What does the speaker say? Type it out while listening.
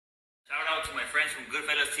friends from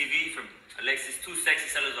Goodfellas TV, from Alexis, Two Sexy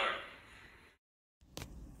Salazar.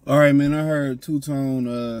 All right, man. I heard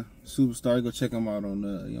Two-Tone Superstar. Go check him out on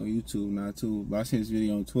YouTube, not too. But I seen this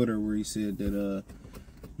video on Twitter where he said that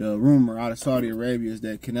the rumor out of Saudi Arabia is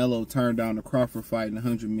that Canelo turned down the Crawford fight in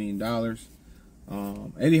 $100 million.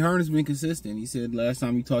 Eddie Hearn has been consistent. He said last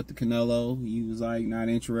time he talked to Canelo, he was like not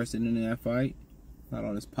interested in that fight. Got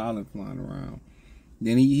all this pollen flying around.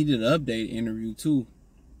 Then he did an update interview too,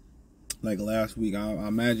 like last week. I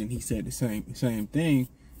imagine he said the same thing.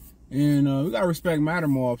 And we got to respect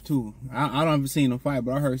Mattermorph too. I don't have seen him fight,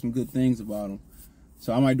 but I heard some good things about him.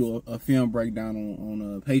 So I might do a film breakdown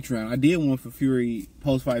on Patreon. I did one for Fury,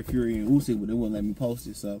 post-fight Fury and Usyk, but they wouldn't let me post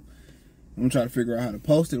it. So I'm gonna try to figure out how to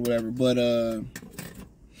post it or whatever. But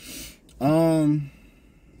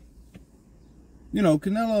you know,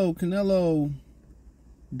 Canelo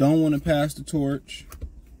don't want to pass the torch.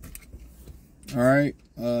 All right,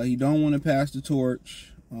 he don't want to pass the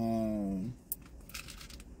torch. You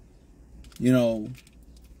know,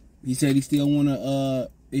 he said he still want to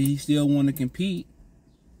compete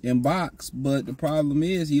in box, but the problem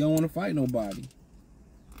is he don't want to fight nobody.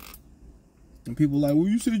 And people are like, well,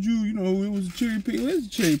 you said you know, it was a cherry pick. It is a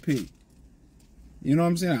cherry pick. You know what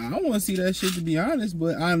I'm saying? I don't want to see that shit, to be honest,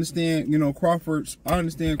 but I understand, you know, Crawford's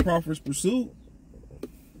pursuit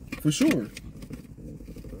for sure.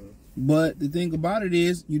 But the thing about it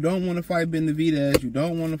is, you don't want to fight Benavidez. You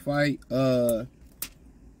don't want to fight,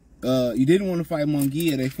 you didn't want to fight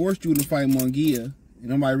Munguia. They forced you to fight Munguia. And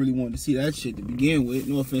nobody really wanted to see that shit to begin with.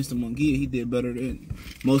 No offense to Munguia. He did better than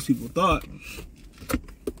most people thought.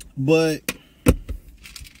 But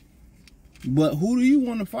who do you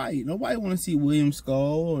want to fight? Nobody want to see William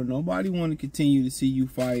Skull, or nobody want to continue to see you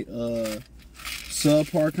fight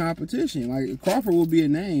subpar competition. Like, Crawford will be a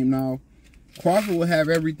name. Now, Crawford will have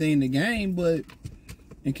everything to gain,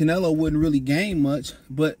 and Canelo wouldn't really gain much,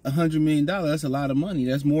 but $100 million, that's a lot of money.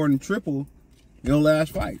 That's more than triple your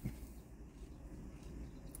last fight.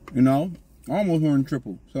 You know, almost more than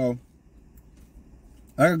triple. So,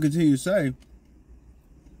 I can continue to say,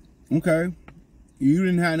 okay, you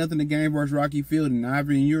didn't have nothing to gain versus Rocky Fielding,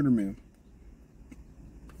 Ivory and Yurderman.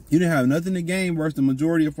 You didn't have nothing to gain versus the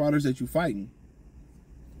majority of fighters that you fighting.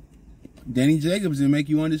 Danny Jacobs didn't make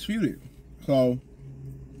you undisputed. So,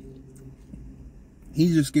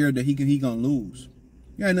 he's just scared that he gonna lose.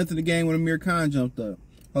 You had nothing to gain when Amir Khan jumped up.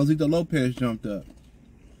 Josito Lopez jumped up.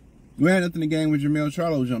 You had nothing to gain when Jamel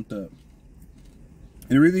Charlo jumped up.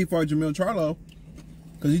 And the reason he fought Jamel Charlo,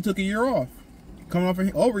 because he took a year off. Coming off a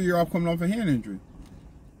hand injury.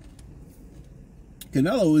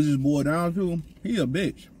 Canelo is just boiled down to, he a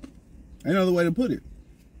bitch. Ain't no other way to put it.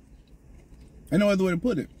 Ain't no other way to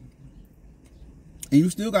put it. And you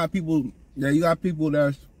still got people,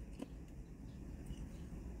 that's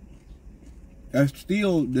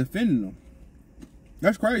still defending them.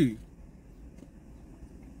 That's crazy.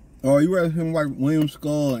 Or you rather him like William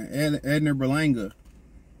Skull and Edner Berlanga.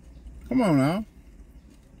 Come on now.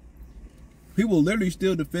 People literally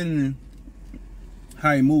still defending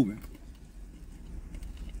how he moving.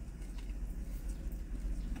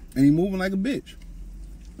 And he moving like a bitch.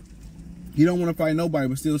 He don't want to fight nobody,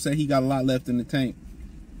 but still say he got a lot left in the tank.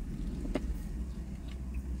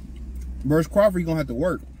 Versus Crawford, he gonna have to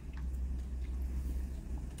work.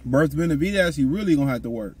 Versus Benavidez, he really gonna have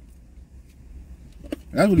to work.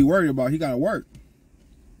 That's what he worried about. He gotta work.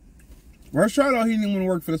 Versus Charlo, he didn't want to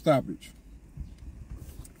work for the stoppage.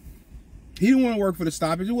 He didn't want to work for the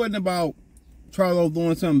stoppage. It wasn't about Charlo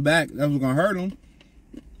throwing something back that was gonna hurt him.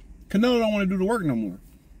 Canelo don't want to do the work no more.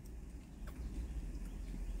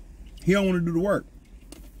 He don't want to do the work.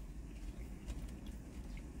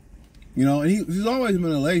 You know, and he's always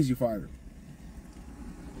been a lazy fighter.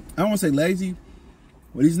 I don't want to say lazy,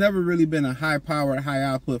 but he's never really been a high-powered,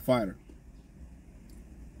 high-output fighter.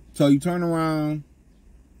 So you turn around,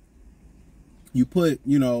 you put,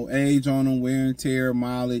 you know, age on him, wear and tear,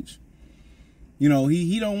 mileage. You know,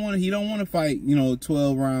 he don't want to fight, you know,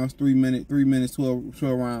 12 rounds, 3 minutes, 12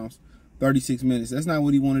 rounds, 36 minutes. That's not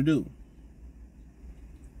what he want to do.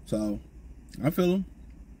 So, I feel him.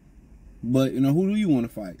 But, you know, who do you want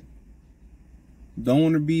to fight? Don't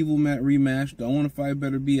want to be Beevil rematch. Don't want to fight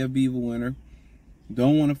better BF Beevil winner.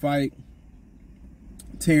 Don't want to fight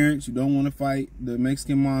Terence. You don't want to fight the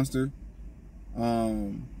Mexican monster.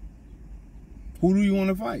 Who do you want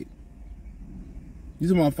to fight? You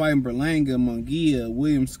talking about fighting Berlanga, Munguia,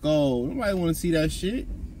 William Skull. Nobody want to see that shit.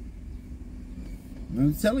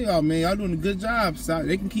 I'm telling y'all, man, y'all doing a good job. Stop.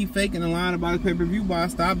 They can keep faking the line about the pay-per-view buy.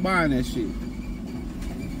 Stop buying that shit.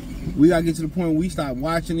 We got to get to the point where we stop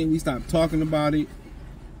watching it. We stop talking about it.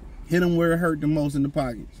 Hit them where it hurt the most in the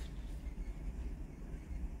pockets.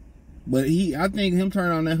 But I think him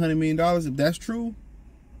turning on that $100 million, if that's true,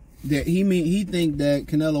 that he think that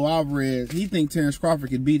Canelo Alvarez, he think Terence Crawford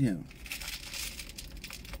could beat him.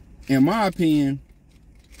 In my opinion,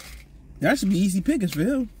 that should be easy pickings for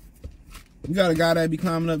him. You got a guy that be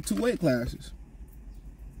climbing up 2 weight classes.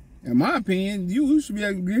 In my opinion, you should be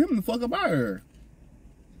able to get him the fuck up out of here.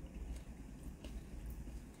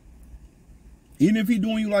 Even if he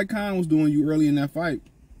doing you like Khan was doing you early in that fight,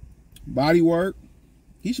 body work,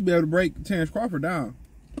 he should be able to break Terence Crawford down.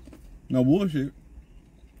 No bullshit.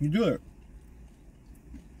 You do it.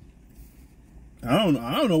 I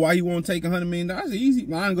don't know why he won't take $100 million. It's easy.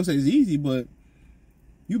 I ain't gonna say it's easy, but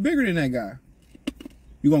you bigger than that guy.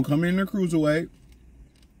 You gonna come in there cruiserweight.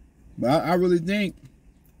 But I really think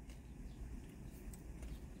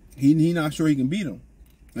he not sure he can beat him.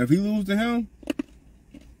 If he lose to him,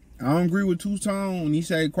 I don't agree with Two-Tone when he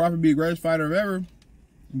said Crawford be the greatest fighter ever,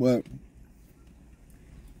 but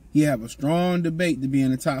he have a strong debate to be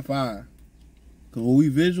in the top 5. Because when we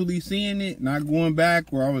visually seeing it, not going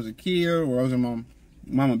back where I was a kid or I was in my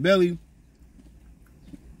mama belly,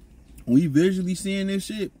 when we visually seeing this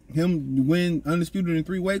shit, him win undisputed in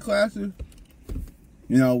 3 weight classes,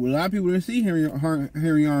 you know, a lot of people didn't see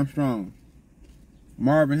Henry Armstrong,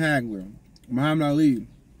 Marvin Hagler, Muhammad Ali,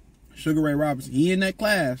 Sugar Ray Robinson. He in that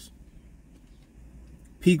class.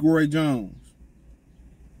 Peak Roy Jones.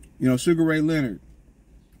 You know, Sugar Ray Leonard.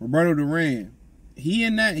 Roberto Duran. He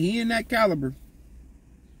in that caliber.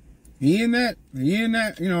 He in that, you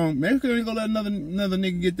know, Mexico ain't gonna let another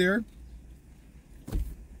nigga get there.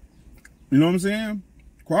 You know what I'm saying?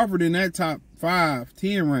 Crawford in that top 5,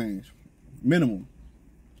 10 range. Minimum.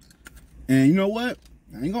 And you know what?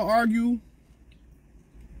 I ain't gonna argue.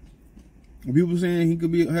 When people saying he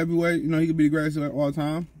could be a heavyweight, you know, he could be the greatest of all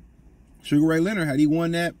time. Sugar Ray Leonard, had he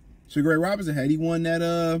won that, Sugar Ray Robinson, had he won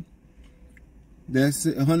that, that's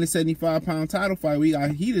 175-pound title fight, we got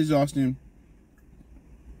heat exhaustion,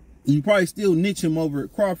 you probably still niche him over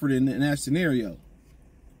at Crawford in that scenario.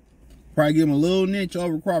 Probably give him a little niche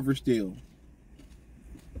over Crawford still.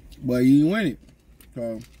 But you win it.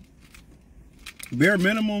 So, bare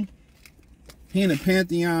minimum, he in the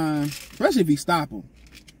pantheon, especially if he stop him.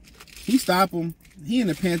 He stop him, he in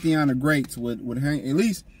the pantheon of greats with at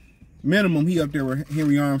least minimum, he up there with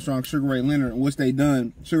Henry Armstrong, Sugar Ray Leonard, which they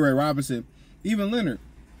done, Sugar Ray Robinson, even Leonard.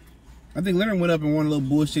 I think Leonard went up and won a little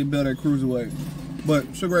bullshit belt at cruiserweight.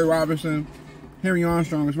 But Sugar Ray Robinson, Henry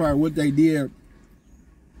Armstrong is probably what they did,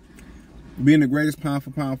 being the greatest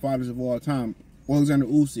pound-for-pound fighters of all time. Alexander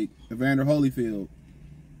Usyk, Evander Holyfield.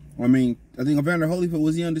 I mean, I think Evander Holyfield,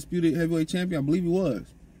 was the undisputed heavyweight champion? I believe he was.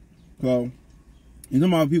 So, you know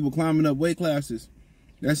about people climbing up weight classes.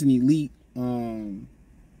 That's an elite,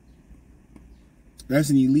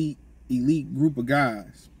 elite group of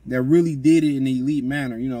guys that really did it in an elite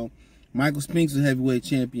manner. You know, Michael Spinks was heavyweight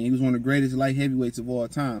champion. He was one of the greatest light heavyweights of all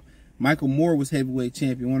time. Michael Moore was heavyweight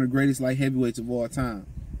champion, one of the greatest light heavyweights of all time.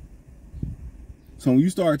 So when you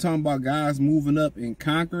start talking about guys moving up and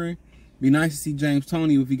conquering, be nice to see James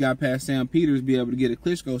Toney, if he got past Sam Peters, be able to get a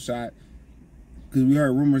Klitschko shot. Because we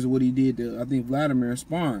heard rumors of what he did to, I think, Vladimir and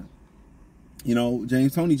sparring. You know,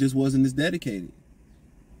 James Toney just wasn't as dedicated.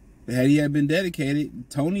 But had he had been dedicated,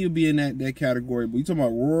 Toney would be in that category. But you talking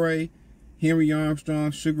about Roy, Henry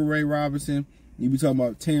Armstrong, Sugar Ray Robinson. You be talking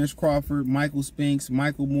about Terence Crawford, Michael Spinks,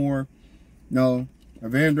 Michael Moore,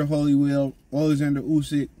 Evander Holyfield, Alexander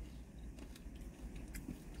Usyk.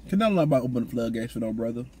 Canelo not about to open the floodgates for no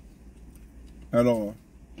brother. At all.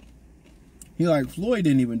 He like, Floyd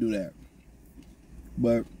didn't even do that.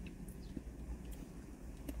 But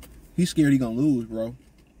he's scared he gonna lose, bro.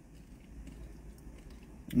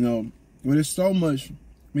 You know, but there's so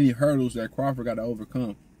many hurdles that Crawford got to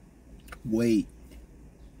overcome. Weight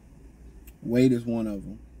is one of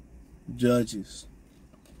them. Judges.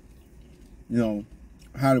 You know,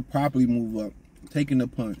 how to properly move up. Taking the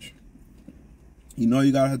punch. You know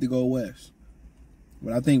you gotta have to go west.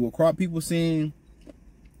 But I think what people seeing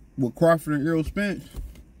with Crawford and Errol Spence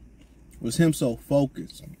was him so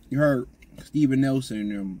focused. You heard Steven Nelson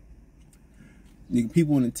and them, the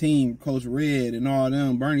people on the team, Coach Red and all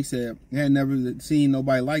them, Bernie said they had never seen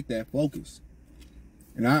nobody like that focused.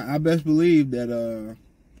 And I best believe that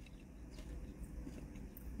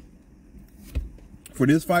for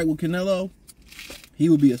this fight with Canelo, he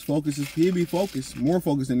would be as focused as he'd be focused, more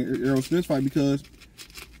focused than the Errol Spence fight, because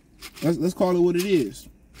let's call it what it is.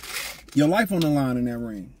 Your life on the line in that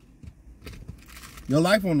ring. Your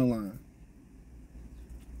life on the line.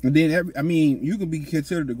 And then you could be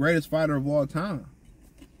considered the greatest fighter of all time.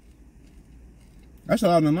 That's a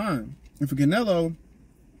lot on the line. And for Canelo,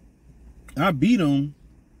 I beat him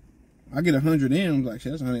I get 100 M's. Like,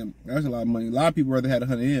 shit, that's a lot of money. A lot of people rather had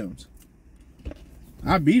 100 M's.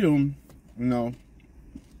 I beat him, you know,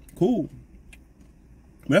 cool.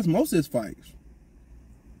 But that's most of his fights.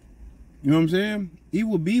 You know what I'm saying?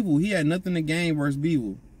 Evil Beevil, he had nothing to gain versus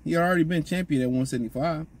Beevil. He had already been champion at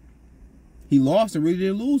 175. He lost and really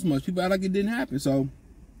didn't lose much. People act like it didn't happen. So,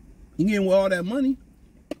 he getting with all that money.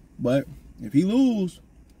 But if he lose,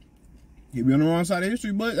 he'll be on the wrong side of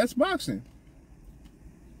history. But that's boxing.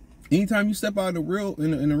 Anytime you step out of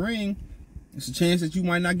in the ring, it's a chance that you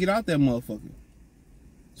might not get out that motherfucker.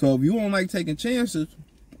 So if you don't like taking chances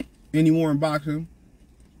anymore in boxing,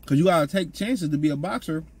 because you gotta take chances to be a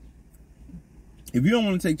boxer. If you don't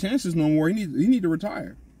want to take chances no more, you need to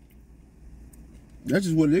retire. That's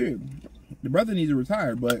just what it is. The brother needs to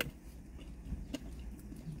retire, but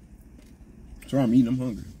sorry, I'm eating, I'm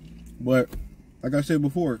hungry. But like I said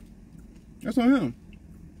before, that's on him.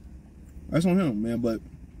 That's on him, man. But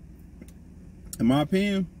in my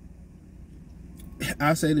opinion,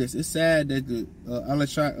 I say this: it's sad that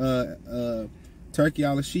the Turkey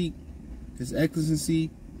al-Sheikh, His Excellency,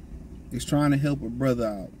 is trying to help a brother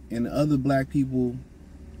out, and the other black people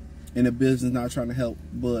in the business not trying to help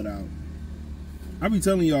Bud out. I be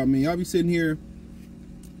telling y'all, man, y'all be sitting here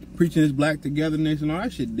preaching this black togetherness and all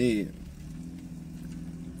that shit dead.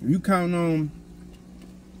 If you count on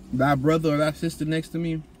that brother or that sister next to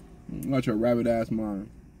me, watch your rabbit ass mind.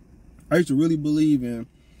 I used to really believe in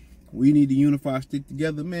we need to unify, stick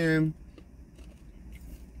together, man.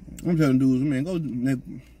 I'm telling dudes,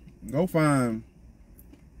 man, go find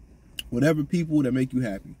whatever people that make you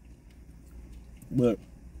happy. But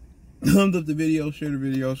thumbs up the video, share the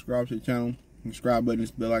video, subscribe to the channel, subscribe button,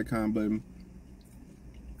 this bell icon button.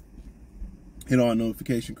 Hit all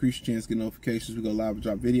notifications, increase your chance to get notifications. We go live and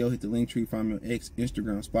drop video. Hit the link tree, find me on X,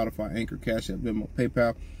 Instagram, Spotify, Anchor, Cash App, Venmo,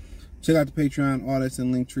 PayPal. Check out the Patreon, all that's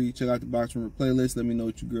in the link tree. Check out the Box Room playlist. Let me know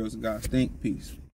what you girls and guys think. Peace.